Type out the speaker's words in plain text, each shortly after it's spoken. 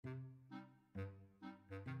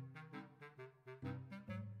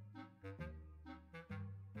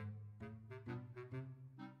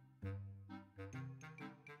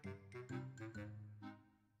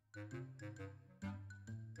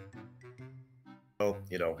Well,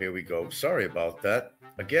 here we go. Sorry about that.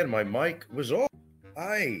 Again, my mic was off.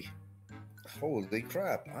 I, holy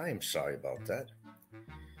crap, I am sorry about that.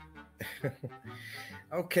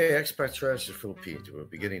 Okay, expat trash in the Philippines. We're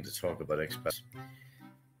beginning to talk about expats.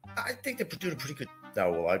 I think they're doing a pretty good.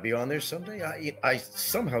 Now, will I be on there someday? I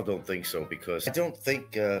somehow don't think so because I don't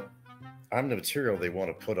think I'm the material they want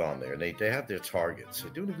to put on there. And they have their targets.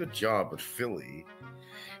 They're doing a good job with Philly.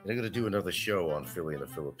 And they're going to do another show on Philly in the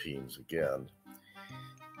Philippines again.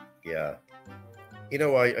 Yeah.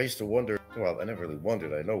 I used to wonder. Well, I never really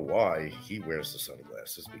wondered. I know why he wears the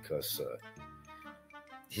sunglasses because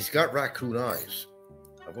he's got raccoon eyes.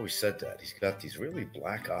 I've always said that. He's got these really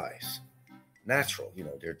black eyes. Natural,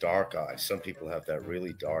 they're dark eyes. Some people have that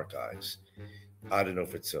really dark eyes. I don't know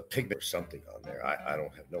if it's a pigment or something on there. I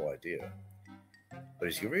don't have no idea. But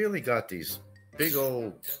he's really got these big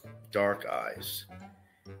old dark eyes.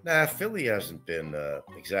 Nah, Philly hasn't been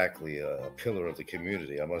exactly a pillar of the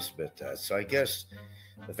community, I must admit that. So I guess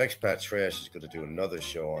if Expat Trash is going to do another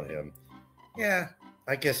show on him, yeah,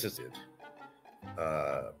 I guess it did.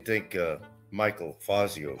 I think Michael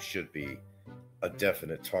Fazio should be a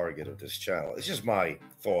definite target of this channel. It's just my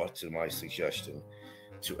thoughts and my suggestion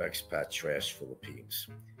to Expat Trash Philippines.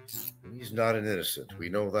 He's not an innocent. We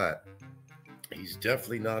know that. He's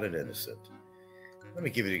definitely not an innocent. Let me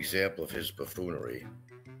give you an example of his buffoonery.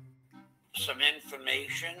 Some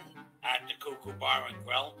information at the Cuckoo Bar and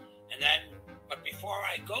Grill, but before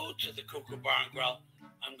I go to the Cuckoo Bar and Grill,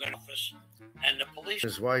 I'm going to office and the police.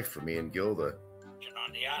 His wife for me and Gilda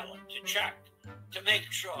on the island to check to make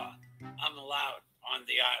sure I'm allowed on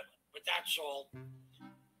the island. But that's all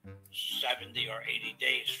 70 or 80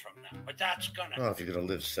 days from now. But that's gonna. Well, if you're gonna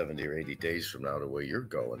live 70 or 80 days from now to where you're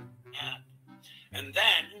going. Yeah. And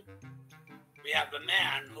then we have a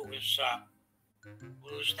man who is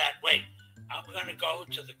who's that? Wait, I'm gonna go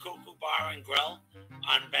to the Cuckoo Bar and Grill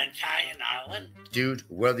on Battaglia Island. Dude,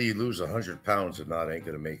 whether you lose 100 pounds or not ain't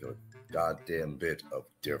gonna make a goddamn bit of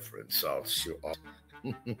difference. I'll sure.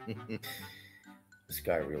 This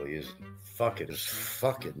guy really is fucking his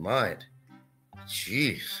fucking mind.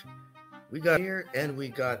 Jeez. We got here and we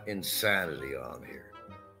got insanity on here.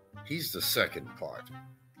 He's the second part.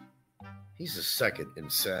 He's the second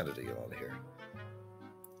insanity on here.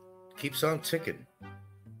 Keeps on ticking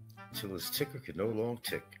until his ticker can no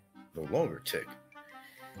longer tick.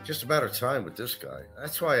 Just a matter of time with this guy.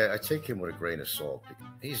 That's why I take him with a grain of salt.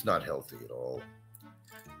 He's not healthy at all.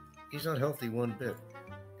 He's not healthy one bit.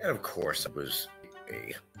 And of course, it was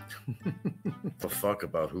the fuck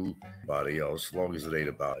about anybody else, as long as it ain't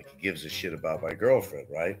about like he gives a shit about my girlfriend,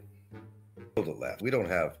 right? We don't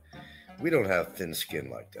have thin skin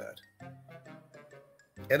like that.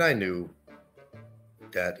 And I knew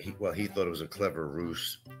that he thought it was a clever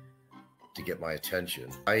ruse to get my attention.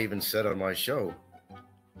 I even said on my show,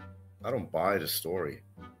 I don't buy the story.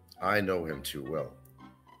 I know him too well.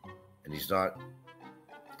 And he's not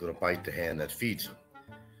going to bite the hand that feeds him.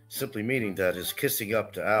 Simply meaning that his kissing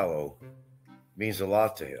up to Aloe means a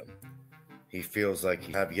lot to him. He feels like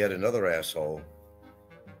he have yet another asshole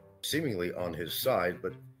seemingly on his side,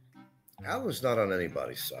 but Aloe's not on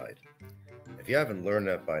anybody's side. If you haven't learned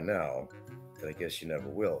that by now, then I guess you never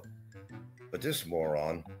will. But this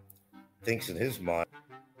moron thinks in his mind,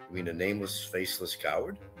 you mean a nameless, faceless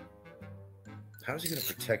coward? How's he going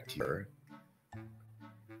to protect her?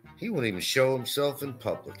 He won't even show himself in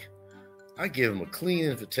public. I give him a clean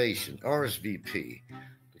invitation, RSVP,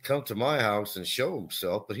 to come to my house and show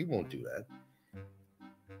himself, but he won't do that.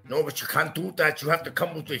 No, but you can't do that. You have to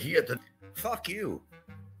come over here. Fuck you.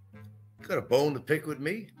 You got a bone to pick with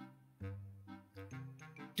me?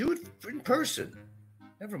 Do it in person.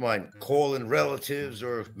 Never mind calling relatives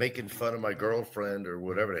or making fun of my girlfriend or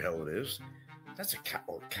whatever the hell it is. That's a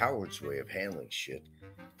coward's way of handling shit.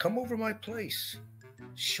 Come over my place.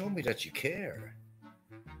 Show me that you care.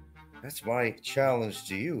 That's my challenge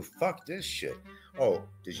to you. Fuck this shit. Oh,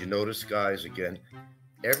 did you notice, guys, again?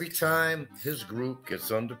 Every time his group gets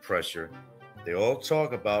under pressure, they all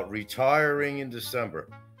talk about retiring in December.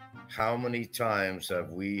 How many times have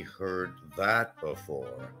we heard that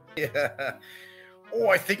before? Yeah. Oh,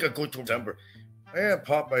 I think I'll go to December. Yeah,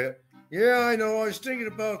 Papa. Yeah, I know. I was thinking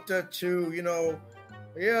about that too.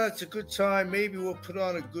 Yeah, it's a good time. Maybe we'll put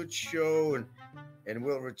on a good show and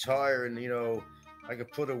we'll retire and, I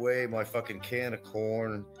could put away my fucking can of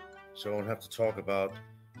corn so I don't have to talk about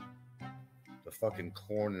the fucking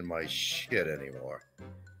corn in my shit anymore.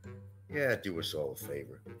 Yeah, do us all a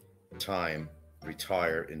favor.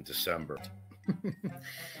 Retire in December.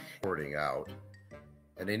 Sorting out.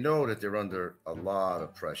 And they know that they're under a lot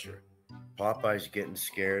of pressure. Popeye's getting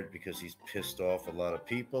scared because he's pissed off a lot of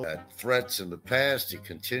people. Had threats in the past. He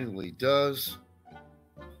continually does.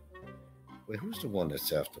 Wait, who's the one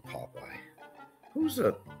that's after Popeye? Who's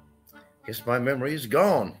the... Guess my memory is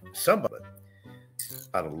gone. Somebody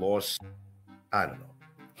out of lost. I don't know.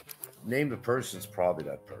 Name the person's probably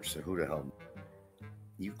that person. Who the hell?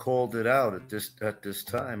 You called it out at this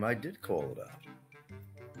time. I did call it out.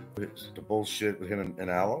 It's the bullshit with him and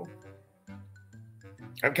Aloe.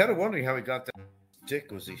 I'm kind of wondering how he got that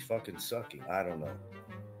dick. Was he fucking sucking? I don't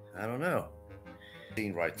know.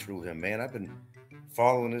 Seen right through him, man. I've been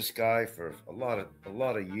following this guy for a lot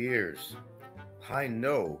of years. I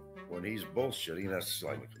know when he's bullshitting. That's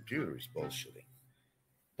like a computer. He's bullshitting.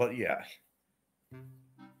 But yeah,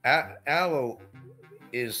 Aloe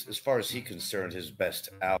is, as far as he's concerned, his best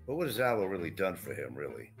Aloe. But what has Aloe really done for him?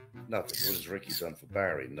 Really, nothing. What has Ricky done for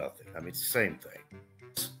Barry? Nothing. I mean, it's the same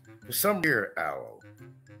thing. For some fear Aloe.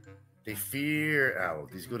 They fear Aloe.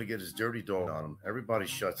 He's going to get his dirty dog on him. Everybody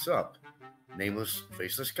shuts up. Nameless,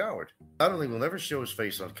 faceless coward. Not only will never show his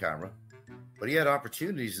face on camera, but he had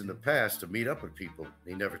opportunities in the past to meet up with people.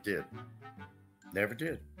 He never did. Never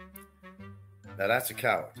did. Now that's a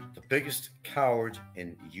coward. The biggest coward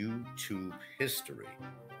in YouTube history.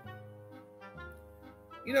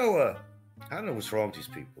 You know, I don't know what's wrong with these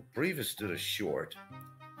people. Brevis did a short.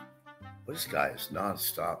 But this guy is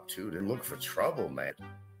nonstop, too. They look for trouble, man.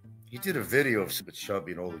 He did a video of a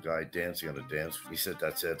chubby and older guy dancing on a dance floor. He said,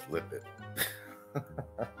 that's it, lip it.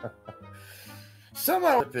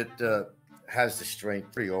 Somehow Lip It has the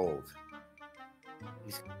strength, pretty old.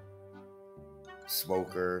 He's a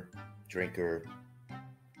smoker, drinker.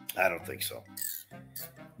 I don't think so.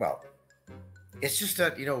 Well, it's just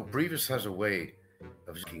that, you know, Brevis has a way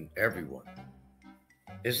of looking everyone.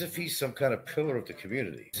 As if he's some kind of pillar of the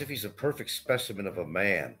community. As if he's a perfect specimen of a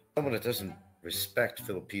man. Someone that doesn't respect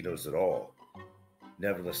Filipinos at all.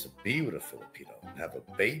 Nevertheless, to be with a Filipino, have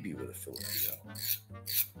a baby with a Filipino.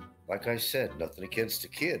 Like I said, nothing against the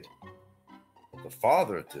kid. But the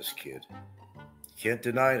father of this kid, you can't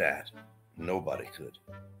deny that. Nobody could.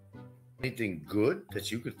 Anything good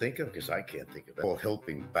that you could think of? Because I can't think of it. Well,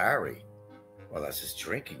 helping Barry. Well, that's his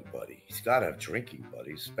drinking buddy. He's got to have drinking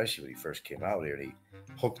buddies, especially when he first came out here and he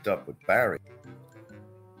hooked up with Barry.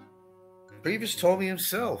 Brevis told me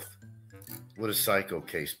himself what a psycho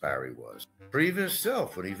case Barry was. Brevis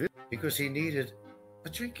himself, when he visited, because he needed a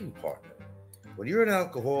drinking partner. When you're an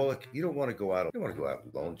alcoholic, you don't want to go out. You don't want to go out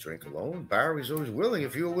alone, drink alone. Barry's always willing.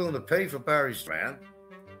 If you were willing to pay for Barry's man,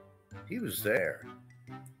 he was there.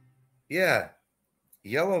 Yeah,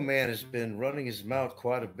 Yellow Man has been running his mouth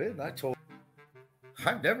quite a bit, and I told him,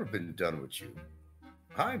 I've never been done with you.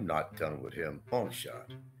 I'm not done with him. Long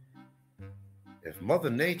shot. If Mother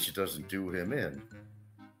Nature doesn't do him in,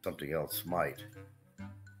 something else might.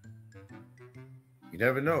 You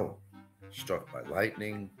never know. Struck by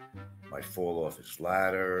lightning, might fall off his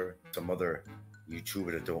ladder. Some other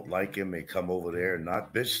YouTuber that don't like him may come over there and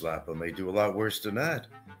not bitch slap him. May do a lot worse than that.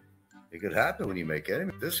 It could happen when you make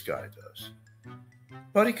enemies. This guy does.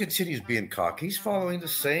 But he continues being cocky. He's following the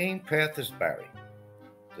same path as Barry.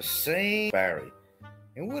 The same Barry.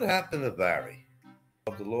 And what happened to Barry?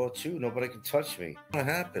 Of the law too. Nobody can touch me. What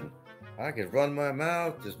happened? I can run my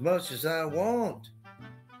mouth as much as I want.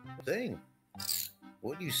 Thing.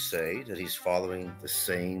 Would you say that he's following the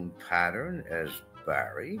same pattern as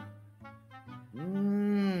Barry?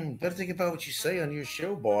 Better think about what you say on your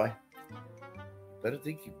show, boy. Better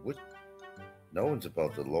think you would. No one's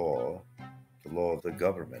above the law of the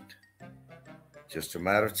government. Just a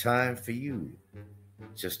matter of time for you.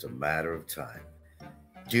 Just a matter of time.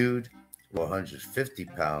 Dude, 150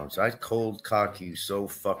 pounds, I'd cold cock you so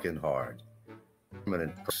fucking hard.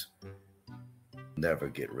 Never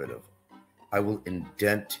get rid of him. I will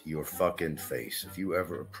indent your fucking face if you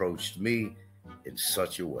ever approached me in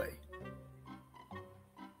such a way.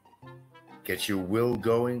 Get your will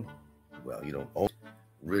going? Well, you don't own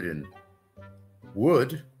ridden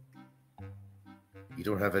wood. You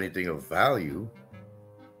don't have anything of value.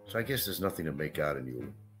 So I guess there's nothing to make out in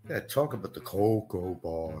you. Yeah, talk about the Cocoa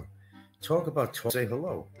Bar. Talk about, say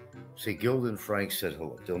hello. Say Gildan Frank said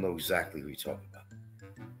hello. They'll know exactly who you're talking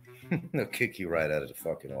about. They'll kick you right out of the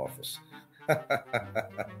fucking office.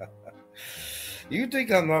 You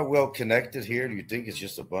think I'm not well connected here? Do you think it's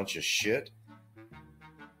just a bunch of shit?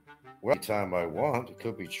 Well, anytime I want, it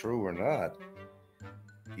could be true or not.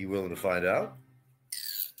 You willing to find out?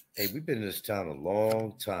 Hey, we've been in this town a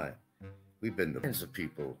long time. We've been to tens of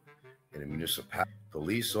people in the municipality,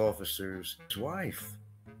 police officers, his wife.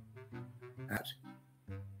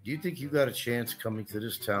 Do you think you got a chance coming to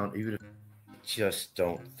this town? Even if just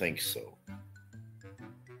don't think so.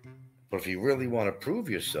 But if you really want to prove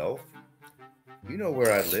yourself, you know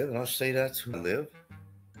where I live, and I'll say that's who I live.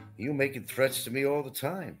 You making threats to me all the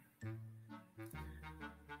time.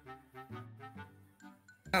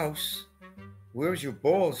 House, where's your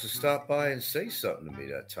balls to stop by and say something to me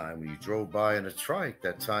that time when you drove by in a trike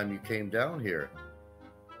that time you came down here?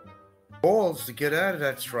 Balls to get out of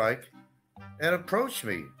that trike and approach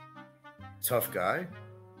me. Tough guy.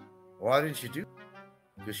 Why didn't you do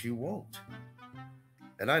that? Because you won't.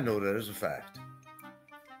 And I know that as a fact.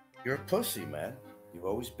 You're a pussy, man. You've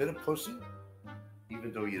always been a pussy.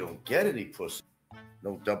 Even though you don't get any pussy.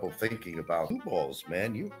 No double thinking about two balls,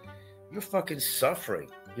 man. You're fucking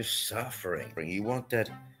suffering. You're suffering. You want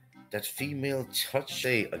that female touch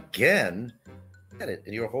say again. Get it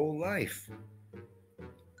in your whole life.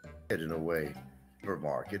 In a way,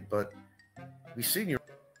 supermarket, but we seen you.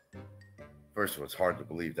 First of all, it's hard to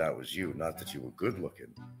believe that was you. Not that you were good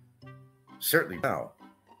looking. Certainly now.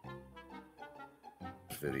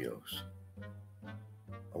 Videos.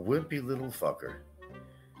 A wimpy little fucker.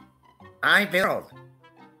 I build.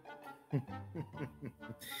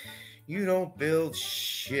 You don't build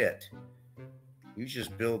shit. You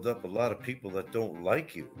just build up a lot of people that don't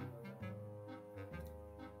like you.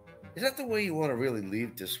 Is that the way you want to really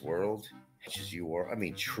leave this world? As you are, I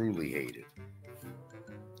mean, truly hated.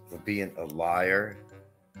 For being a liar.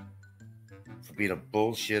 For being a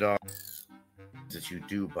bullshit artist that you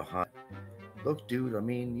do behind. Look, dude, I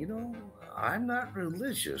mean, you know, I'm not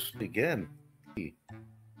religious. Again, you're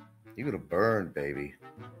going to burn, baby.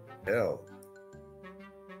 Hell.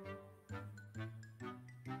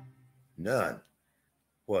 None.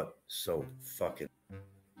 What? So fucking.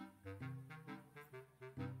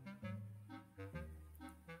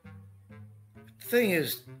 The thing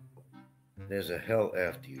is, there's a hell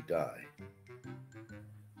after you die.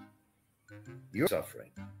 You're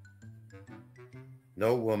suffering.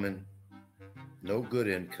 No woman, no good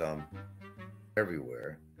income,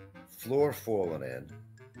 everywhere, floor falling in,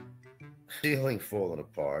 ceiling falling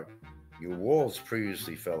apart, your walls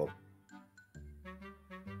previously fell apart.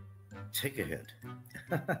 Take a hint.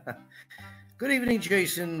 Good evening,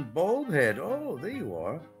 Jason Baldhead. Oh, there you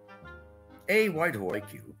are. A White Horse,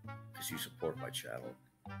 like you, because you support my channel.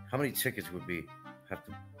 How many tickets would be have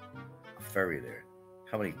to ferry there?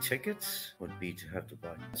 How many tickets would be to have to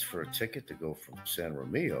buy? That's for a ticket to go from San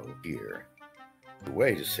Romeo here,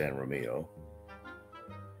 away to San Romeo,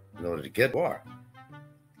 in order to get bar.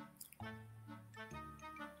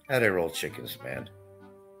 And they're all chickens, man.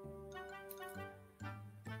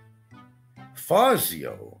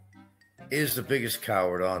 Fazio is the biggest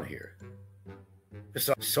coward on here.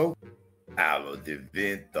 Besides, so Allo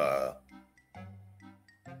Diventa.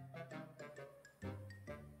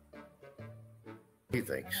 He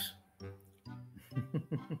thinks.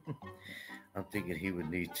 I'm thinking he would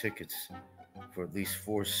need tickets for at least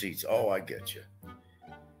 4 seats. Oh, I get you.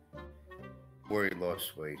 Where he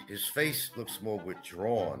lost weight. His face looks more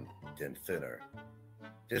withdrawn than thinner.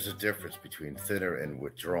 There's a difference between thinner and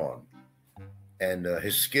withdrawn. And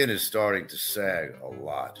his skin is starting to sag a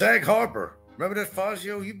lot. Sag Harbor. Remember that,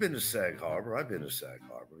 Fazio? You've been to Sag Harbor. I've been to Sag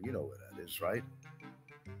Harbor. You know where that is, right?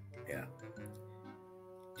 Yeah.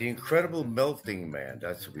 The Incredible Melting Man.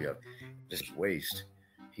 That's what we have. This is waste.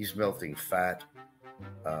 He's melting fat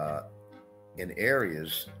in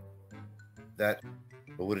areas that,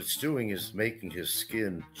 but what it's doing is making his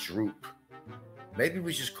skin droop. Maybe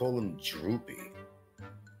we just call him Droopy.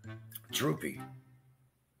 Droopy.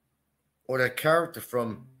 Or that character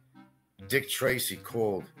from Dick Tracy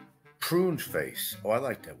called Prune Face. Oh, I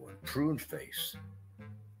like that one. Prune Face.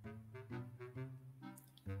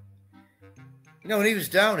 You know, when he was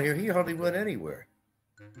down here, he hardly went anywhere.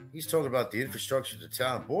 He's talking about the infrastructure of the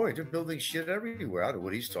town. Boy, they're building shit everywhere. I don't know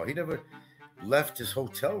what he's talking. He never left his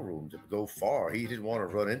hotel room to go far. He didn't want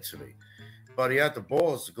to run into me. But he had the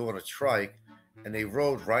balls to go on a trike, and they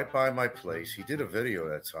rode right by my place. He did a video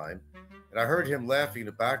that time, and I heard him laughing in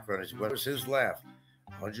the background. It was his laugh.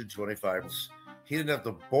 125. He didn't have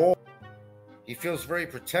the ball. He feels very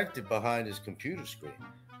protected behind his computer screen.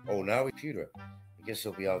 Oh, now computer. I guess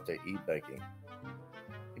he'll be out there e-begging.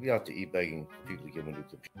 He'll be out there e-begging people to give him a new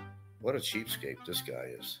computer. What a cheapskate this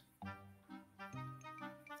guy is.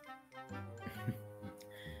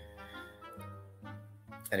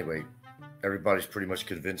 Anyway, everybody's pretty much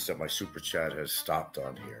convinced that my super chat has stopped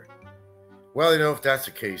on here. Well, you know, if that's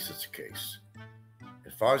the case, it's the case.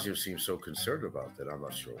 And Fazio seems so concerned about that. I'm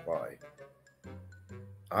not sure why.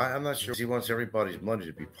 I'm not sure. He wants everybody's money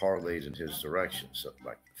to be parlayed in his direction, so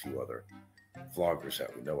like a few other vloggers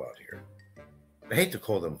that we know out here. I hate to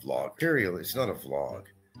call them vloggers. Material, it's not a vlog.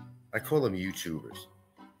 I call them YouTubers.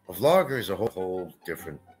 A vlogger is a whole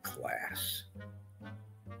different class.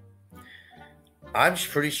 I'm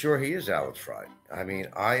pretty sure he is Alan Fry. I mean,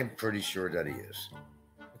 I am pretty sure that he is.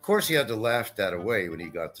 Of course, he had to laugh that away when he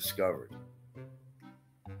got discovered.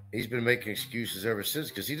 He's been making excuses ever since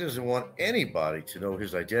because he doesn't want anybody to know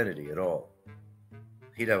his identity at all.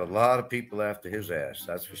 He'd have a lot of people after his ass,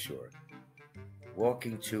 that's for sure.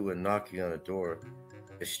 Walking to and knocking on a door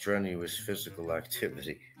is strenuous physical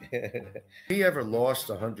activity. He ever lost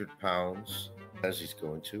 100 pounds, as he's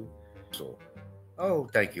going to? So, oh,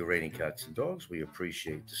 thank you, Raining Cats and Dogs. We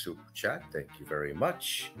appreciate the super chat. Thank you very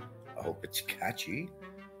much. I hope it's catchy.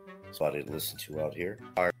 Somebody to listen to out here.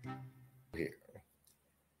 Here.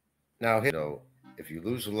 Now, you know, if you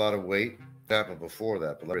lose a lot of weight, it happened before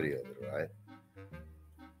that, but already of it, right?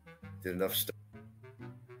 Did enough stuff.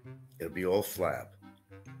 It'll be all flab.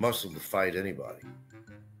 Muscle to fight anybody.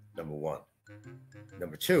 Number one.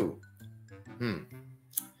 Number two.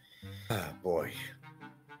 Boy.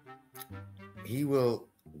 He will,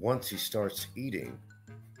 once he starts eating,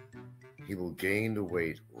 he will gain the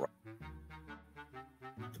weight right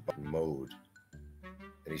the mode.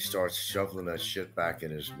 And he starts shoveling that shit back in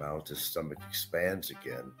his mouth. His stomach expands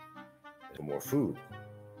again. For more food.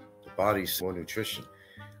 The body's more nutrition.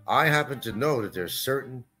 I happen to know that there's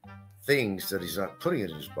certain things that he's not putting in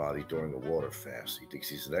his body during a water fast. He thinks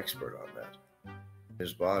he's an expert on that.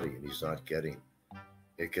 His body, and he's not getting.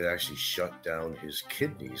 It could actually shut down his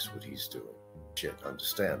kidneys, what he's doing. Shit,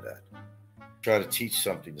 understand that. Try to teach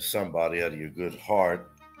something to somebody out of your good heart.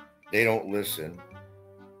 They don't listen.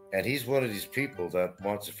 And he's one of these people that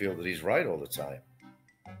wants to feel that he's right all the time.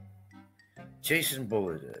 Jason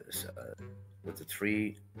Bullitt is with the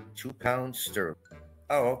 2-pound sterling.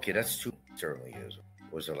 Oh, okay, that's 2 sterling years.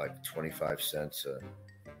 Was it like 25 cents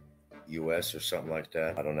US or something like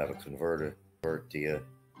that? I don't have a converter.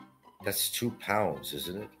 That's 2 pounds,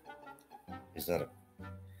 isn't it? Is that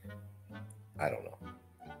I don't know.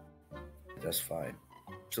 That's fine.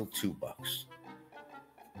 Still $2.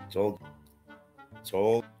 It's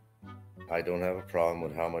old. I don't have a problem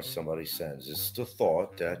with how much somebody sends. It's the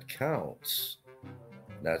thought that counts.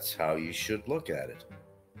 That's how you should look at it.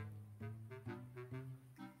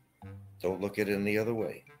 Don't look at it any other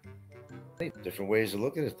way. Different ways of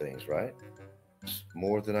looking at things, right? It's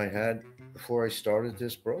more than I had before I started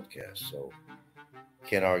this broadcast, so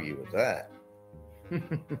can't argue with that.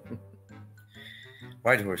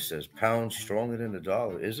 Whitehorse says, pound stronger than the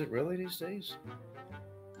dollar. Is it really these days?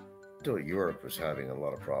 I thought Europe was having a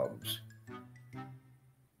lot of problems.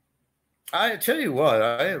 I tell you what,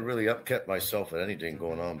 I hadn't really upkept myself at anything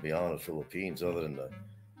going on beyond the Philippines other than the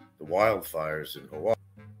wildfires in Hawaii.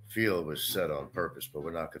 I feel it was set on purpose, but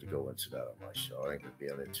we're not going to go into that on my show. I ain't going to be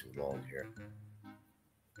on it too long here.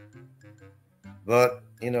 But,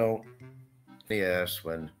 you know, he asked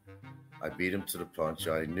when I beat him to the punch,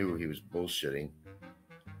 I knew he was bullshitting,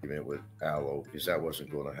 even with Aloe, because that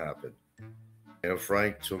wasn't going to happen. You know,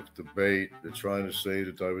 Frank took the bait. They're trying to say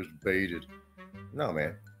that I was baited. No,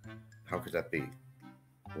 man. How could that be?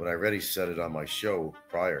 When I already said it on my show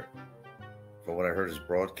prior, from when I heard his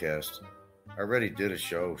broadcast, I already did a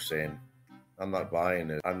show saying, I'm not buying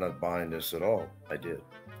it. I'm not buying this at all. I did.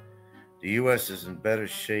 The U.S. is in better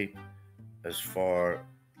shape as far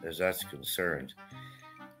as that's concerned.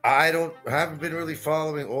 I haven't been really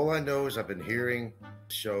following. All I know is I've been hearing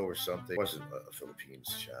a show or something. It wasn't a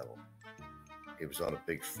Philippines channel. It was on a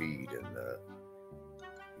big feed and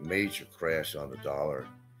major crash on the dollar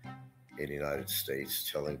in the United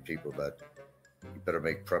States, telling people that you better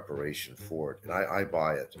make preparation for it. And I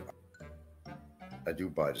buy it. I do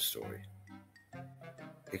buy the story.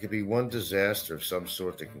 It could be one disaster of some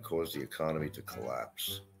sort that can cause the economy to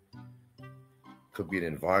collapse. Could be an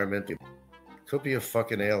environment. It could be a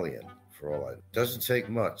fucking alien, for all I know. It doesn't take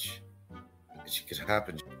much. It could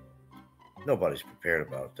happen. Nobody's prepared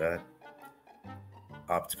about that.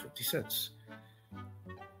 Up to 50 cents.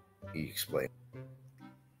 He explained.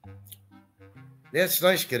 Yeah, it's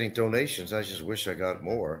nice getting donations. I just wish I got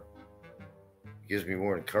more. It gives me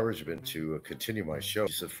more encouragement to continue my show.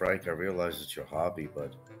 He said, Frank, I realize it's your hobby,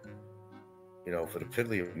 but, you know, for the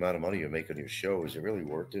piddly amount of money you make on your show, is it really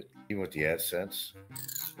worth it? Even with the AdSense?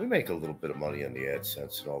 We make a little bit of money on the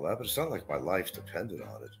AdSense and all that, but it's not like my life's dependent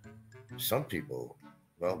on it. Some people,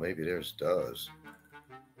 well, maybe theirs does.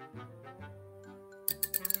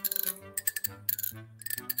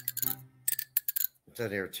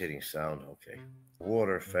 That irritating sound. Okay.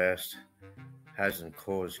 Water fast hasn't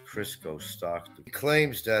caused Crisco stock to. He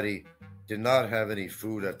claims that he did not have any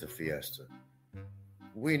food at the fiesta.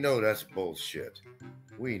 We know that's bullshit.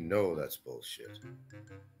 We know that's bullshit.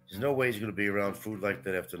 There's no way he's going to be around food like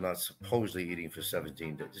that after not supposedly eating for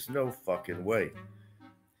 17 days. There's no fucking way.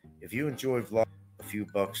 if you enjoy vlog, a few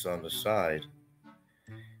bucks on the side.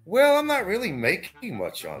 Well, I'm not really making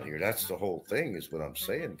much on here. That's the whole thing, is what I'm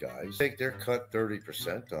saying, guys. Take their cut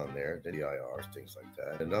 30% on there, the IR, things like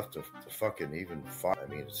that. Enough to fucking even fight. I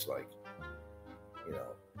mean, it's like, you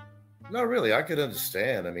know, not really. I could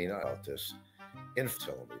understand. I mean, about this. Inf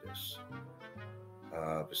telling me this.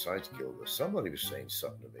 Besides Gilda, somebody was saying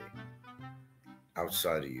something to me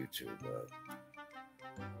outside of YouTube.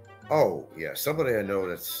 Oh, yeah, somebody I know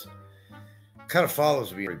that's kind of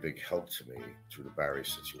follows me, a very big help to me through the Barry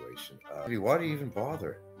situation. Why do you even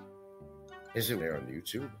bother? Is it there on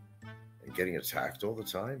YouTube and getting attacked all the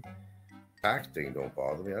time? Attack thing don't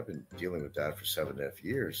bother me. I've been dealing with that for 7.5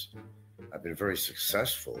 years. I've been very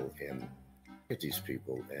successful in with these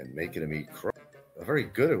people and making them eat crow. I'm very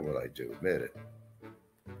good at what I do, admit it.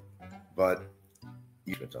 But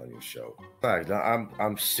you went on your show. In fact,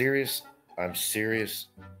 I'm serious. I'm serious.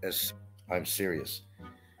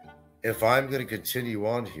 If I'm going to continue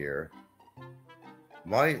on here,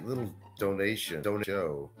 my little donation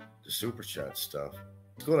show, the super chat stuff,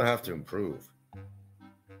 it's going to have to improve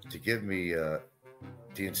to give me the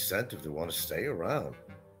incentive to want to stay around.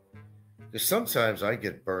 Because sometimes I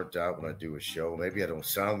get burnt out when I do a show. Maybe I don't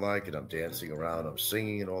sound like it. I'm dancing around. I'm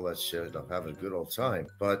singing and all that shit. And I'm having a good old time.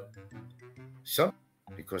 But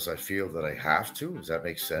because I feel that I have to. Does that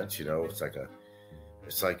make sense? You know, it's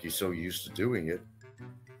like you're so used to doing it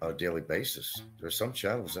on a daily basis. There are some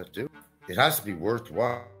channels that do. It has to be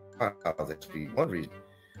worthwhile. That's be one reason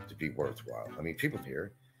to be worthwhile. I mean, people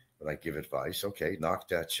here, when I give advice, okay, knock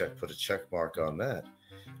that check, put a check mark on that.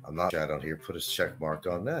 I'm not chat on here, put a check mark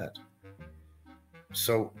on that.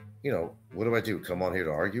 So, you know, what do? Come on here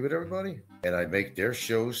to argue with everybody? And I make their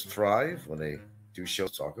shows thrive when they do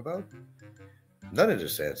shows to talk about? None of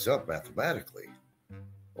this adds up mathematically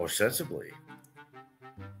or sensibly.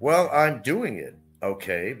 Well, I'm doing it,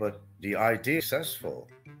 okay, but the idea is successful.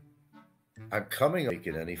 I'm coming up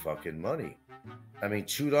making any fucking money. I mean,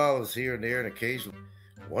 $2 here and there, and occasionally,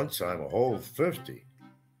 one time a whole 50.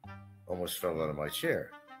 Almost fell out of my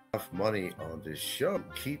chair. Enough money on this show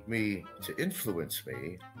to influence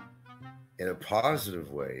me in a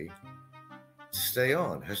positive way to stay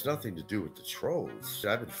on. It has nothing to do with the trolls.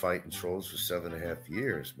 I've been fighting trolls for 7.5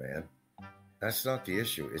 years, man. That's not the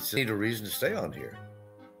issue. It's need a reason to stay on here.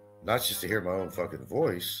 Not just to hear my own fucking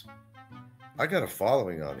voice. I got a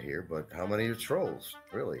following on here, but how many are trolls?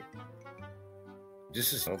 Really?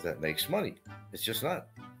 This is something that makes money. It's just not.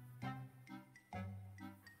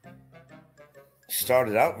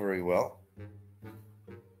 Started out very well,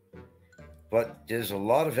 but there's a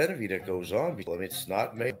lot of envy that goes on. I mean, it's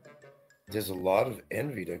not made. There's a lot of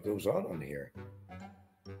envy that goes on here.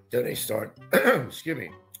 Then they start, excuse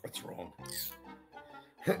me, that's wrong.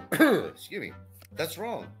 Excuse me, that's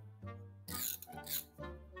wrong.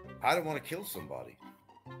 I don't want to kill somebody.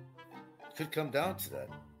 It could come down to that.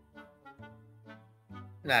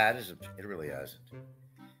 Nah, it isn't. It really hasn't.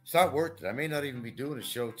 It's not worth it. I may not even be doing a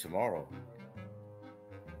show tomorrow.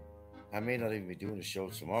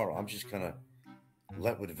 I'm just going to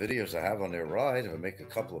let with the videos I have on there ride. If I make a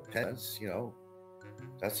couple of pence, you know,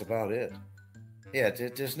 that's about it. Yeah,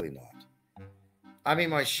 there's really not. I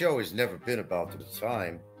mean, my show has never been about the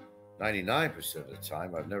time. 99% of the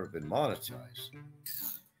time, I've never been monetized.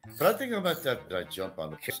 But I think I'm at that I jump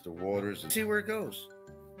on the waters and see where it goes.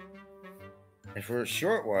 And for a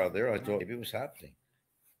short while there, I thought maybe it was happening.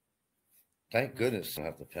 Thank goodness I don't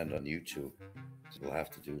have to depend on YouTube. We'll have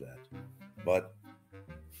to do that. But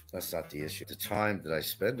that's not the issue. The time that I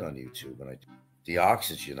spend on YouTube and the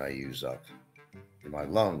oxygen I use up in my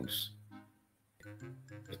lungs,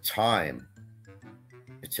 the time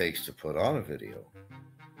it takes to put on a video.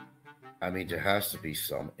 I mean, there has to be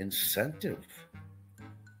some incentive.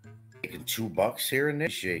 Making $2 here and there,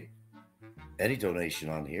 appreciate any donation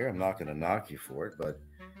on here. I'm not going to knock you for it, but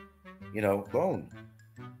you know, when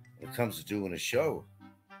it comes to doing a show,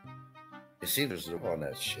 it seems there's on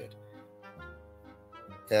that shit.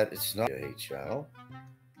 That it's not a hate channel,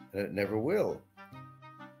 and it never will.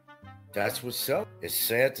 That's what's selling. It's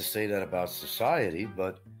sad to say that about society,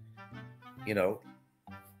 but you know,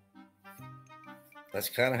 that's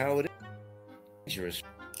kind of how it is. Dangerous.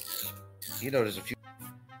 You know, there's a few.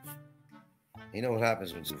 You know what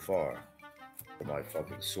happens when it's too far? My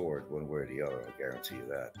fucking sword, one way or the other. I guarantee you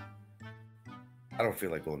that. I don't feel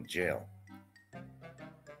like going to jail.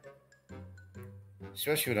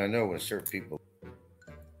 Especially when I know when certain people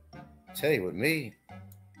tell you with me,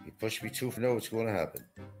 you push me too far, know what's going to happen.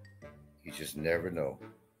 You just never know.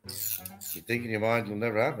 You think in your mind it'll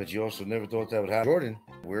never happen, but you also never thought that would happen. Jordan,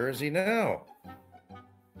 where is he now?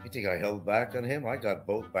 You think I held back on him? I got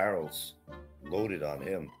both barrels loaded on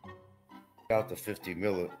him. out the 50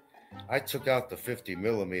 millimeter. I took out the 50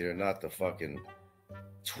 millimeter, not the fucking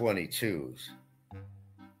 22s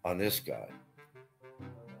on this guy.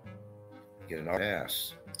 Get an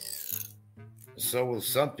ass. So will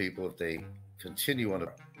some people if they continue on.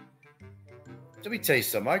 Let me tell you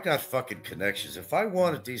something. I got fucking connections. If I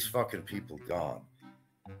wanted these fucking people gone,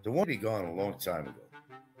 they won't be gone a long time ago.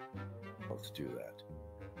 To do that.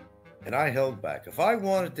 And I held back. If I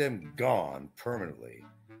wanted them gone permanently,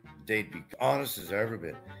 they'd be honest as ever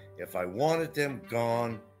been. If I wanted them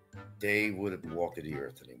gone, they wouldn't walk the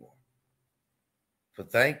earth anymore. But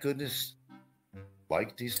thank goodness,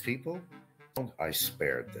 like these people, I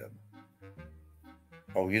spared them.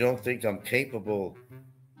 Oh, you don't think I'm capable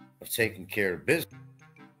of taking care of business?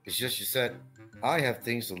 It's just you said, I have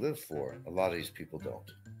things to live for. A lot of these people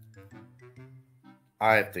don't.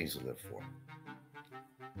 I have things to live for.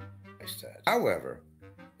 However,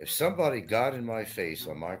 if somebody got in my face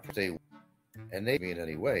on my birthday and they me in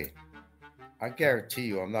any way, I guarantee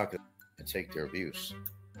you I'm not going to take their abuse.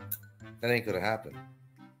 That ain't going to happen.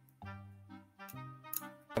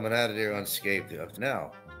 Coming out of there unscathed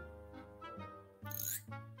now.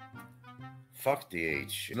 Fuck the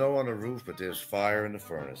age. Snow on the roof, but there's fire in the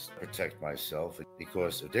furnace. Protect myself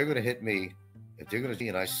because if they're going to hit me, if they're going to see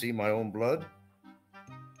and I see my own blood,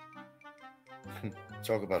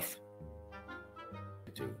 talk about.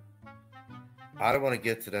 I don't want to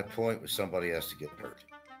get to that point where somebody has to get hurt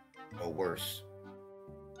or worse.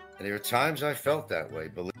 And there are times I felt that way.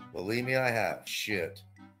 Believe me, I have. Shit.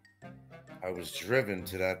 I was driven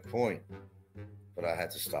to that point, but I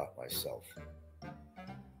had to stop myself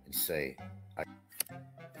and say,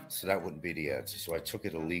 so that wouldn't be the answer. So I took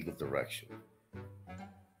it a legal direction.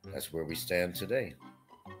 That's where we stand today.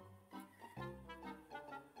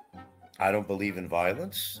 I don't believe in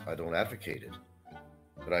violence. I don't advocate it.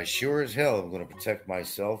 But I sure as hell am going to protect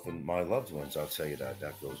myself and my loved ones. I'll tell you that.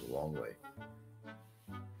 That goes a long way.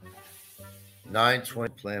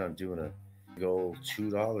 920 plan on doing a big old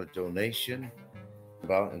 $2 donation.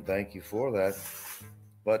 And thank you for that.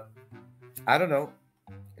 But I don't know.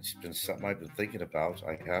 It's been something I've been thinking about.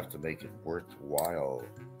 I have to make it worthwhile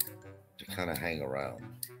to kind of hang around.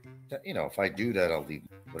 You know, if I do that, I'll leave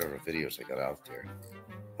whatever videos I got out there.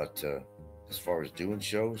 But as far as doing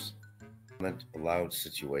shows, allowed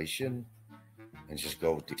situation and just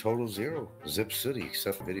go with the total zero, zip city,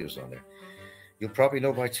 except for videos on there. You'll probably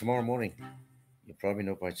know by tomorrow morning.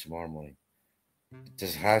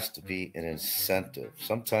 This has to be an incentive.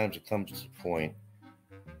 Sometimes it comes to the point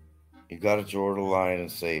you got to draw the line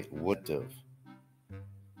and say, what if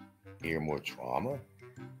hear more drama?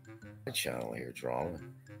 My channel hear drama.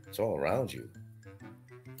 It's all around you.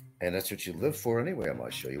 And that's what you live for anyway on my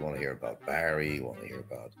show. You want to hear about Barry, you want to hear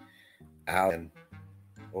about Alan,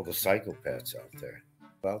 all the psychopaths out there.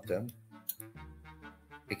 About them.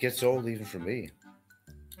 It gets old even for me.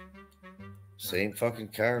 Same fucking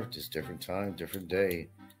characters, different time, different day.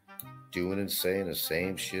 Doing and saying the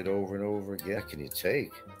same shit over and over again. What can you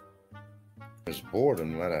take? There's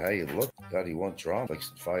boredom no matter how you look. God, you want drama.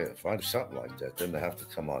 Find something like that. Then they have to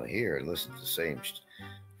come on here and listen to the same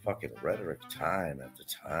fucking rhetoric time after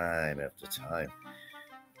time after time.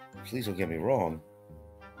 Please don't get me wrong.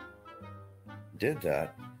 Did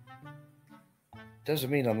that.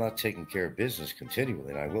 Doesn't mean I'm not taking care of business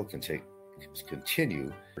continually, and I will continue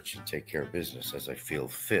to take care of business as I feel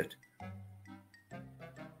fit.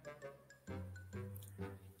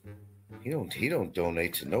 He don't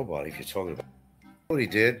donate to nobody if you're talking about what he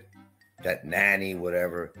did. That nanny,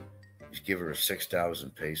 whatever, he's giving her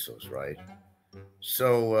 6,000 pesos, right?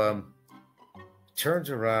 So turns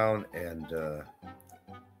around and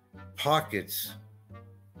pockets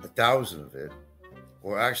 1,000 of it,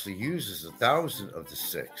 or actually uses 1,000 of the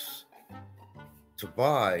 6 to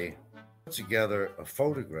buy together a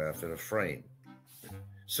photograph in a frame.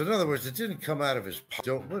 So in other words, it didn't come out of his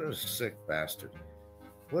pocket. What a sick bastard.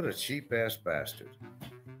 What a cheap ass bastard.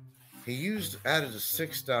 He added a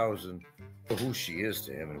 6,000 for who she is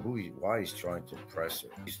to him and why he's trying to impress her.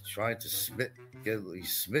 He's trying to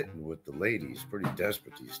he's smitten with the lady. He's pretty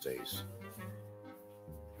desperate these days.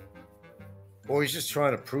 Or he's just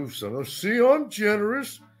trying to prove something. Oh, see, I'm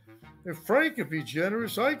generous. If Frank could be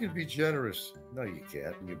generous, I could be generous. No, you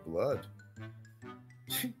can't. In your blood.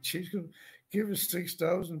 She's going to give her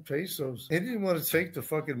 6,000 pesos. He didn't want to take the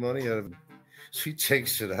fucking money out of him. So he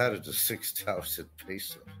takes it out of the 6,000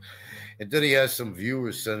 pesos. And then he has some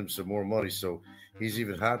viewers send him some more money. So he's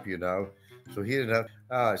even happier now. So he didn't have...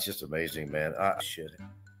 it's just amazing, man. Shit.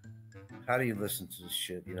 How do you listen to this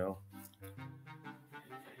shit, you know?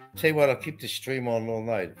 Tell you what, I'll keep the stream on all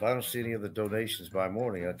night. If I don't see any of the donations by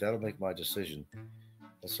morning, that'll make my decision.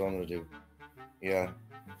 That's all I'm going to do. Yeah,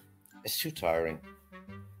 it's too tiring.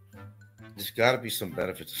 There's got to be some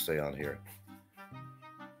benefit to stay on here.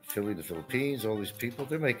 Philly, the Philippines, all these people,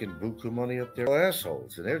 they're making buku money up there.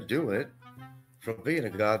 Assholes, and they're doing it from being a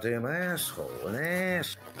goddamn asshole. An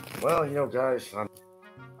ass. Well, guys, I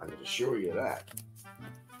can assure you that.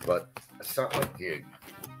 But it's not my gig.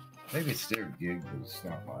 Maybe it's their gig, but it's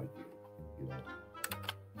not my gig,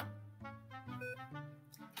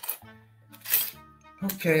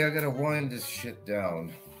 Okay, I gotta wind this shit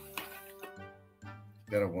down.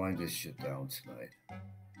 Tonight.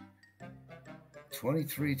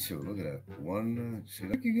 23-2. Look at that. One. See,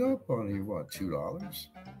 looking up on you. What? $2?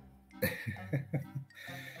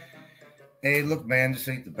 Hey, look, man. This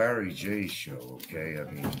ain't the Barry J show. Okay. I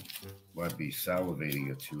mean, might be salivating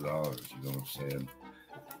at $2. You know what I'm saying?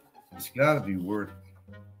 It's got to be worth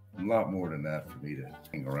a lot more than that for me to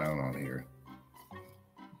hang around on here.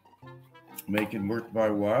 Make it worth my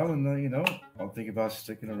while, and I'll think about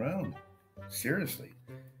sticking around. Seriously,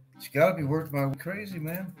 it's got to be worth my crazy,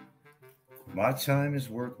 man. My time is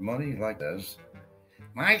worth money, like this.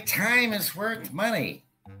 My time is worth money.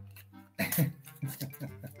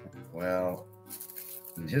 Well,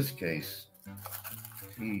 in his case,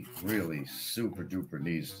 he really super duper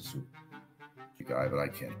needs the super guy, but I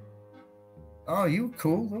can't. Oh, you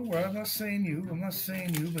cool? Don't worry, I'm not saying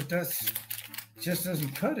you, but that's just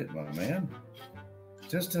doesn't cut it, my man.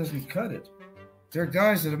 Just doesn't cut it. There are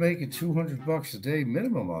guys that are making $200 a day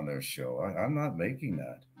minimum on their show. I'm not making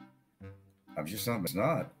that. I'm just not. It's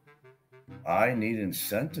not. I need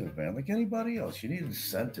incentive, man. Like anybody else, you need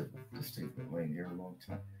incentive. This thing's been laying here a long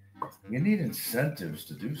time. You need incentives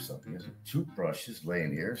to do something. There's a toothbrush is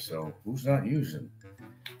laying here, so who's not using?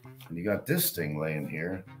 And you got this thing laying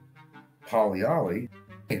here, poly-ollie.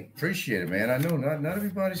 Hey, appreciate it, man. I know not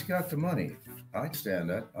everybody's got the money. I understand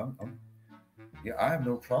that. I have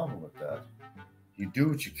no problem with that. You do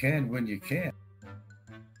what you can when you can.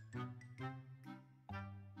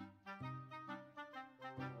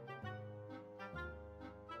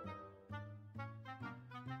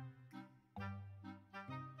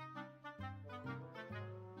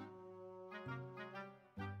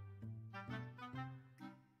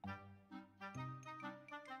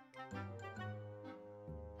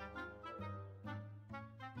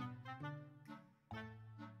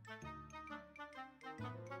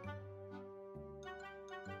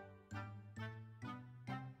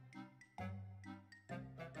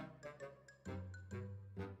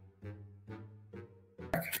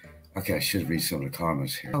 Okay, I should read some of the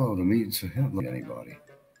comments here. Oh, the meetings, so he don't look at anybody.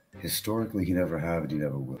 Historically, he never have and he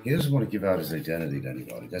never will. He doesn't want to give out his identity to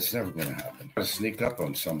anybody. That's never going to happen. To sneak up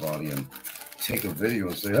on somebody and take a video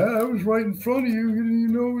and say, I was right in front of you. You didn't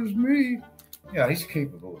even know it was me. Yeah, he's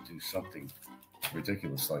capable of doing something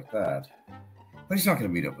ridiculous like that. But he's not going to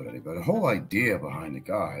meet up with anybody. The whole idea behind the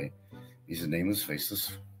guy is a nameless,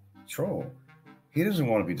 faceless troll. He doesn't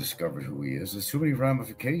want to be discovered who he is. There's too many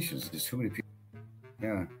ramifications. There's too many people.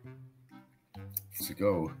 Yeah. To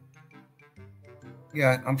go.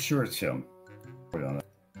 Yeah, I'm sure it's him.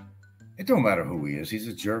 It don't matter who he is. He's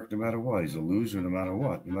a jerk no matter what. He's a loser no matter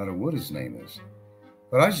what his name is.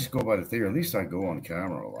 But I just go by the theory. At least I go on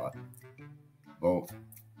camera a lot. Both.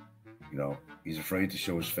 He's afraid to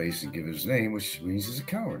show his face and give his name, which means he's a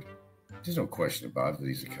coward. There's no question about it that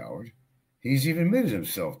he's a coward. He's even admitted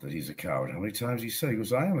himself that he's a coward. How many times he said, he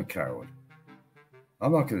goes, I am a coward.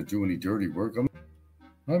 I'm not going to do any dirty work.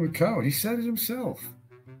 I'm a coward. He said it himself.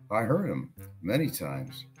 I heard him many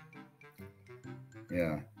times.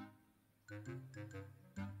 Yeah.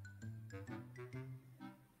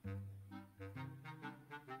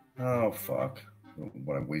 Oh, fuck. I don't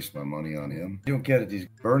want to waste my money on him. You don't get it. He's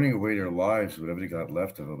burning away their lives, whatever they got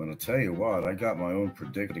left of them. And I'll tell you what, I got my own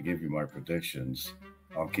prediction to give you my predictions.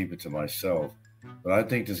 I'll keep it to myself. But I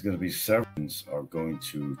think there's going to be several are going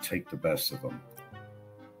to take the best of them.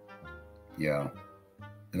 Yeah.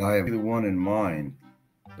 And I have the one in mind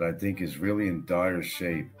that I think is really in dire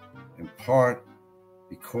shape, in part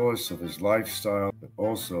because of his lifestyle, but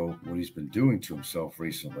also what he's been doing to himself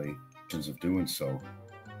recently, of doing so.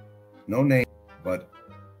 No name, but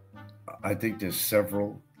I think there's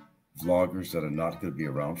several vloggers that are not going to be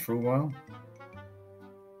around for a while.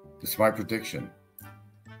 It's my prediction.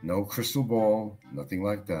 No crystal ball, nothing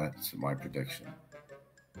like that. It's my prediction.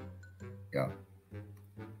 Yeah.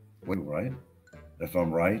 Wait, right? If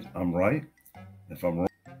I'm right, I'm right. If I'm wrong,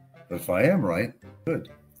 but if I am right, good.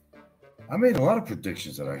 I made a lot of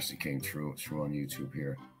predictions that actually came true on YouTube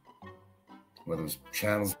here. Whether it was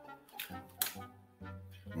channels,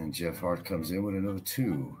 and Jeff Hart comes in with another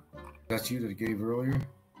 2. That's you that gave earlier?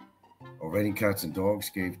 Oh, Rating Cats and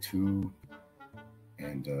Dogs gave 2.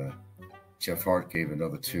 And Jeff Hart gave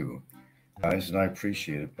another 2. Guys, and I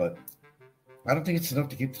appreciate it, but I don't think it's enough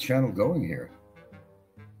to keep the channel going here.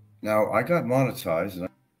 Now, I got monetized, and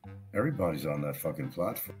everybody's on that fucking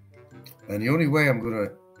platform. And the only way I'm going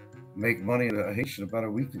to make money in a Haitian about a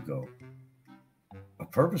week ago, a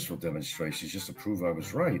purposeful demonstration, is just to prove I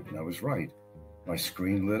was right, and I was right. My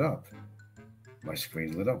screen lit up. My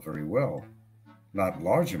screen lit up very well. Not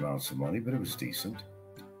large amounts of money, but it was decent.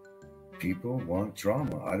 People want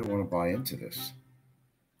drama. I don't want to buy into this.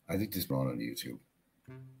 I think this is on YouTube.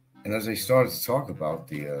 And as I started to talk about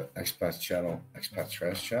the expat channel, expat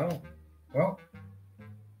trash channel, well,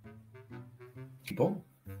 people,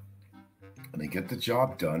 and they get the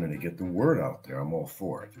job done and they get the word out there, I'm all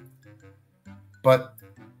for it. But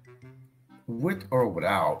with or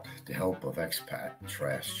without the help of expat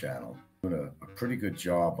trash channel, doing a pretty good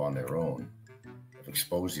job on their own of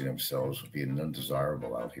exposing themselves of being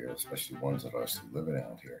undesirable out here, especially ones that are still living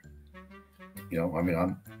out here. You know, I mean,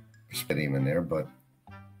 I'm spitting him in there, but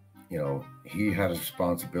you know, he had a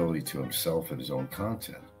responsibility to himself and his own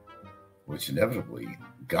content, which inevitably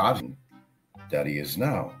got him that he is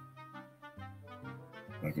now.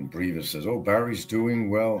 Like when Brevis says, oh, Barry's doing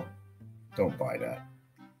well. Don't buy that.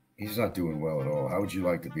 He's not doing well at all. How would you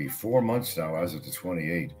like to be? 4 months now, as of the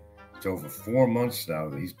 28th. It's over 4 months now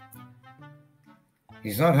that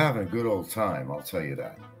he's not having a good old time, I'll tell you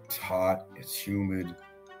that. It's hot, it's humid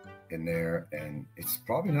in there, and it's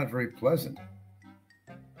probably not very pleasant.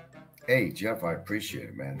 Hey, Jeff, I appreciate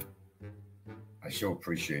it, man. I show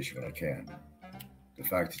appreciation when I can. The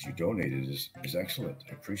fact that you donated is excellent.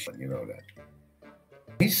 I appreciate you know that.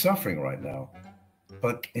 He's suffering right now,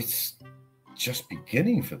 but it's just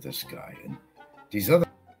beginning for this guy. And these other,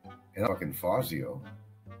 fucking Fazio,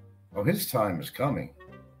 oh, his time is coming.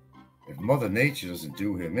 If Mother Nature doesn't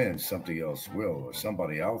do him in, somebody else will, or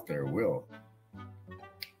somebody out there will.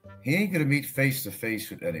 He ain't going to meet face to face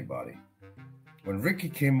with anybody. When Ricky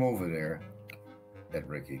came over there, that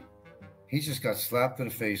Ricky, he just got slapped in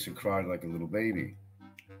the face and cried like a little baby.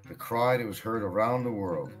 The cry that was heard around the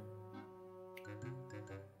world.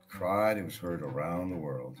 The cry that was heard around the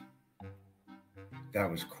world. That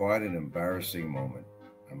was quite an embarrassing moment,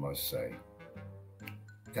 I must say.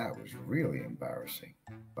 That was really embarrassing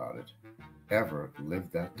about it. Ever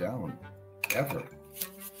lived that down? Ever.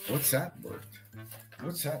 What's that worth?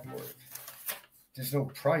 What's that worth? There's no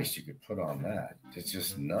price you could put on that. There's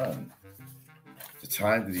just none. The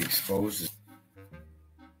time that he exposed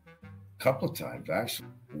a couple of times, actually,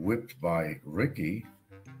 whipped by Ricky.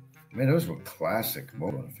 I mean, those were classic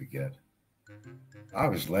moments, I forget. I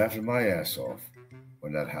was laughing my ass off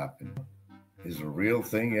when that happened. It's a real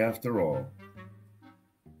thing after all.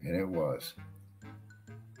 And it was.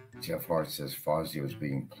 Jeff Hart says Fazio is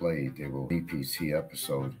being played. They will EPT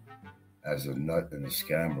episode as a nut and a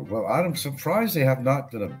scammer. Well, I'm surprised they have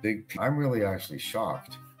not done a big piece. I'm really actually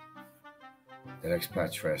shocked that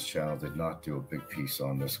Expat Trash Channel did not do a big piece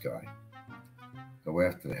on this guy. Go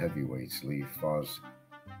after the heavyweights, leave Foz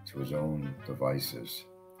to his own devices.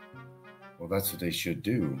 Well, that's what they should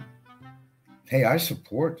do. Hey, I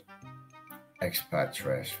support Expat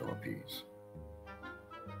Trash Philippines.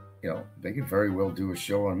 You know, they could very well do a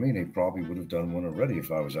show on me. They probably would have done one already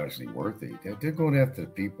if I was actually worthy. They're going after the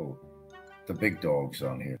people, the big dogs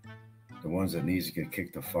on here, the ones that needs to get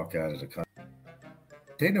kicked the fuck out of the country.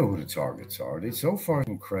 They know who the targets are. They so far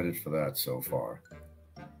give credit for that so far.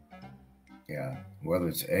 Yeah, whether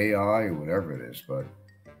it's AI or whatever it is, but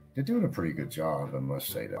they're doing a pretty good job, I must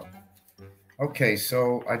say that. Okay,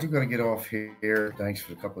 so I do got to get off here. Thanks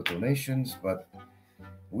for a couple of donations, but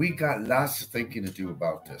we got lots of thinking to do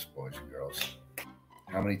about this, boys and girls.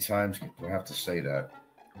 How many times do I have to say that?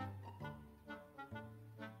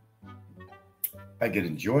 I get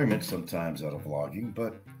enjoyment sometimes out of vlogging,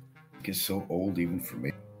 but it gets so old even for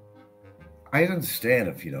me. I understand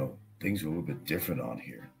if, you know, things are a little bit different on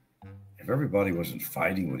here. If everybody wasn't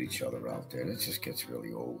fighting with each other out there, that just gets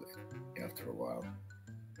really old after a while.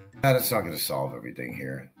 That's not going to solve everything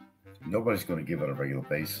here. Nobody's going to give it on a regular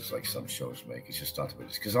basis like some shows make. It's just not the way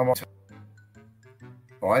it is. Because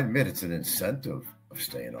I admit it's an incentive of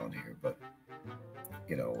staying on here, but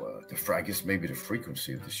you know, I guess maybe the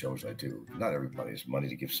frequency of the shows I do. Not everybody has money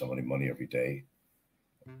to give somebody money every day,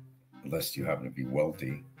 unless you happen to be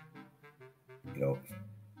wealthy. You know,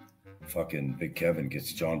 fucking Big Kevin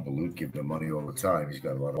gets John Balut giving him money all the time. He's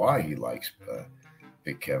got a lot of why he likes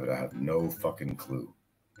Big Kevin. I have no fucking clue.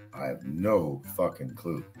 I have no fucking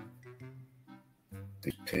clue.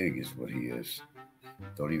 The pig is what he is.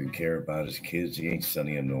 Don't even care about his kids. He ain't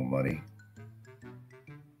sending him no money.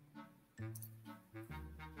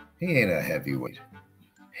 He ain't a heavyweight.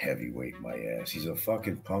 heavyweight my ass. He's a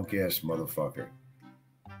fucking punk ass motherfucker.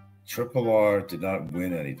 Triple R did not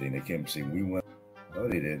win anything. They came saying we went. No,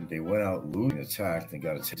 they didn't. They went out losing, attacked, and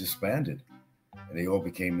got disbanded. And they all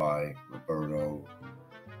became by Roberto,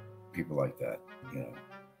 people like that, you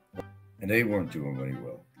know. And they weren't doing very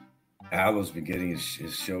well. Allo's been getting his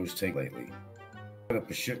shows taken lately. Put up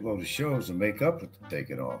a shitload of shows and make up for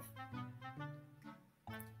taking off.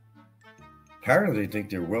 Apparently, they think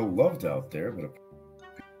they're well loved out there, but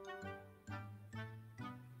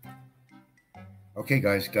okay,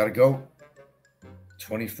 guys, gotta go.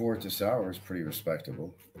 24 at this hour is pretty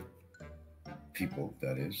respectable. People,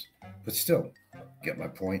 that is. But still, get my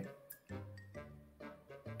point.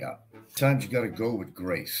 Yeah. Sometimes you gotta go with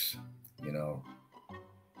grace, you know.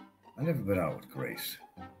 I've never been out with Grace.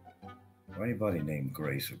 Or anybody named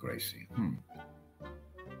Grace or Gracie.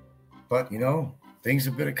 But, you know, things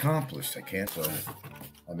have been accomplished. I can't, so,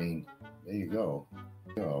 I mean, there you go.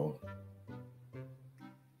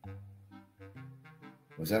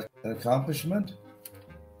 Was that an accomplishment?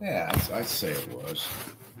 Yeah, I'd say it was.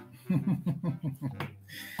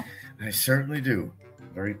 I certainly do.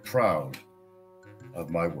 Very proud of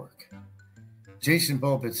my work. Jason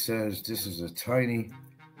Bulbit says this is a tiny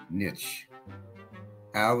niche.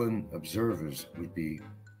 Allen observers would be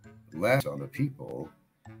less on the people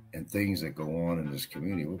and things that go on in this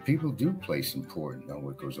community. Well, people do place importance on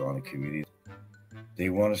what goes on in communities. They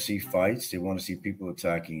want to see fights. They want to see people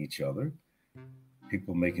attacking each other.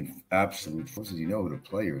 People making absolute fools. You know who the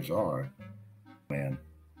players are. Man,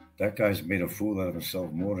 that guy's made a fool out of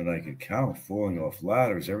himself more than I could count. Falling off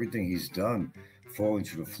ladders, everything he's done, falling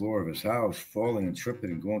to the floor of his house, falling and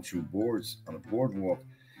tripping and going through boards on a boardwalk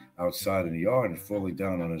outside in the yard and falling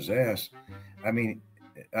down on his ass. I mean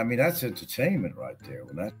that's entertainment right there.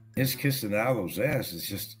 When that his kissing Allo's ass is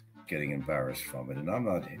just getting embarrassed from it, and I'm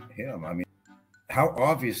not him. I mean, how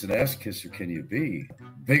obvious an ass kisser can you be?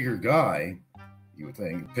 Bigger guy, you would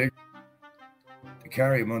think, big to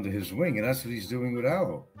carry him under his wing, and that's what he's doing with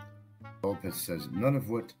Allo. Lopez says none of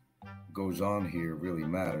what goes on here really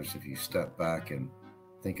matters if you step back and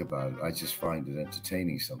think about it. I just find it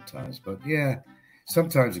entertaining sometimes, but yeah.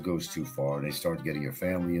 Sometimes it goes too far and they start getting your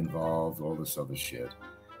family involved, all this other shit.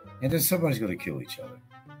 And then somebody's going to kill each other.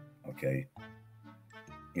 Okay?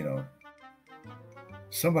 You know,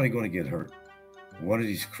 somebody going to get hurt. One of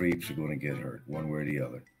these creeps are going to get hurt, one way or the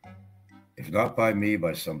other. If not by me,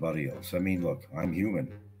 by somebody else. I mean, look, I'm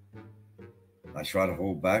human. I try to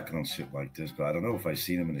hold back on shit like this, but I don't know if I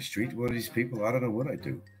seen them in the street, one of these people, I don't know what I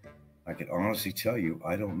do. I can honestly tell you,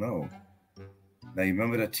 I don't know. Now, you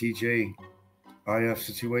remember that TJ IF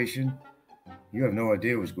situation? You have no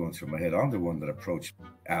idea what's going through my head. I'm the one that approached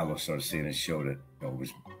Allo, started seeing his show that it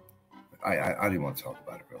was. I didn't want to talk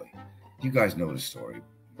about it really. You guys know the story.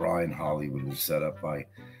 Brian Hollywood was set up by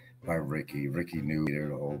Ricky. Ricky knew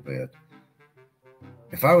the whole bit.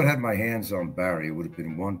 If I would have had my hands on Barry, it would have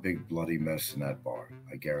been one big bloody mess in that bar.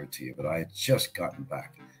 I guarantee you. But I had just gotten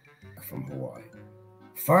back from Hawaii.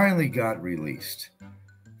 Finally got released.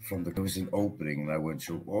 There was an opening, and I went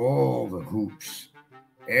through all the hoops.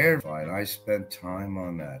 And I spent time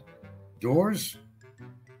on that. Doors,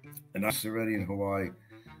 and I was already in Hawaii,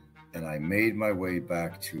 and I made my way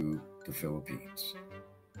back to the Philippines.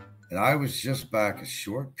 And I was just back a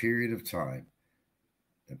short period of time.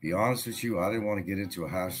 And to be honest with you, I didn't want to get into a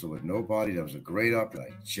hassle with nobody. That was a great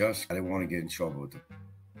opportunity. I didn't want to get in trouble with them.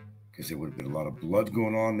 Because there would have been a lot of blood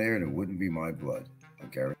going on there, and it wouldn't be my blood. I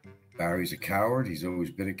guarantee. Barry's a coward. He's always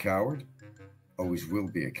been a coward. Always will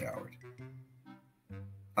be a coward.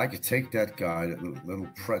 I could take that guy, that little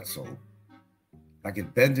pretzel. I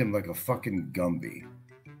could bend him like a fucking Gumby.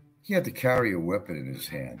 He had to carry a weapon in his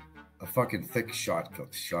hand. A fucking thick shot.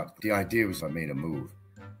 The idea was I made a move.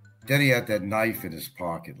 Then he had that knife in his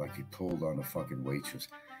pocket like he pulled on the fucking waitress.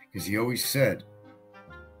 Because he always said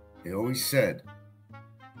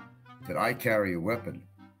that I carry a weapon.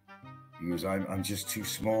 He goes, I'm just too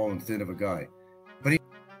small and thin of a guy.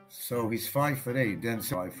 So he's 5'8", then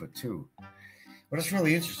 5'2". But it's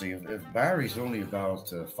really interesting. If Barry's only about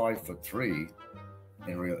 5'3",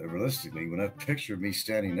 and realistically, when that picture of me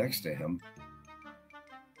standing next to him,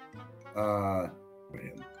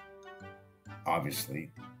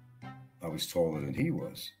 obviously, I was taller than he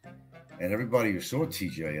was. And everybody who saw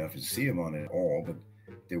TJF and see him on it all, but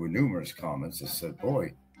there were numerous comments that said,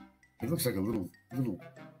 boy, he looks like a little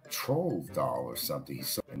troll doll or something. He's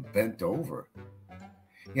so bent over.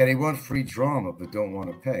 Yeah, they want free drama but don't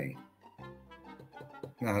want to pay.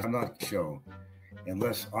 Now, I'm not show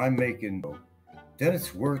unless I'm making, then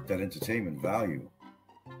it's worth that entertainment value.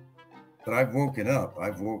 But I've woken up.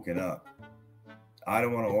 I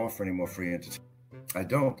don't want to offer any more free entertainment. I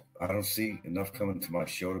don't. I don't see enough coming to my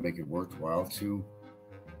show to make it worthwhile to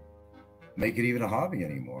make it even a hobby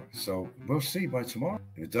anymore. So we'll see by tomorrow.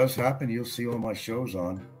 If it does happen, you'll see all my shows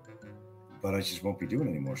on, but I just won't be doing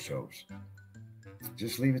any more shows.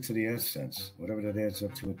 Just leave it to the AdSense. Whatever that adds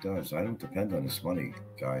up to, it does. I don't depend on this money,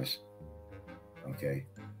 guys. Okay.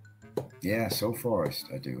 Yeah, so far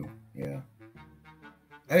I do. Yeah.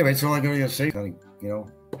 Anyway, that's all I'm going to say. Kind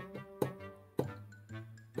of,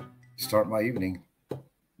 start my evening.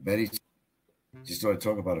 Betty, just thought I'd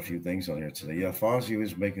talk about a few things on here today. Yeah, Fozzie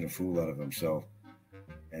is making a fool out of himself.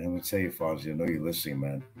 And I'm going to tell you, Fozzie, I know you're listening,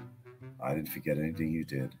 man. I didn't forget anything you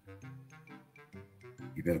did.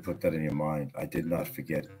 You better put that in your mind. I did not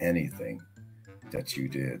forget anything that you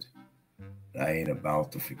did. I ain't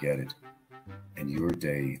about to forget it. And your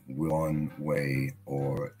day will one way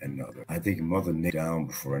or another. I think Mother Nick down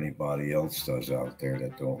before anybody else does out there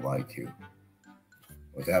that don't like you.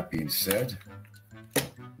 With that being said,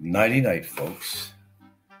 nighty-night, folks.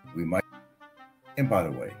 We might... And by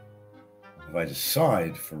the way, if I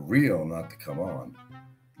decide for real not to come on,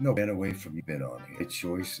 no, been away from you, been on here. My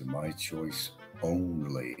choice and my choice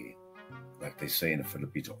only. Like they say in the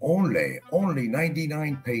Philippines, only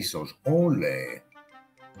 99 pesos, only.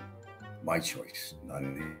 My choice, not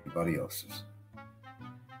anybody else's.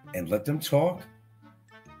 And let them talk.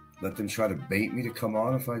 Let them try to bait me to come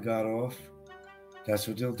on if I got off. That's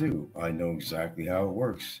what they'll do. I know exactly how it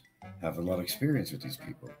works. Have a lot of experience with these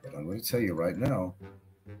people. But I'm going to tell you right now,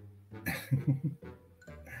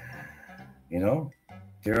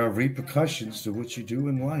 there are repercussions to what you do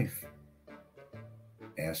in life.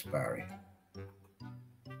 Ask Barry.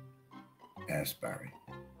 Ask Barry.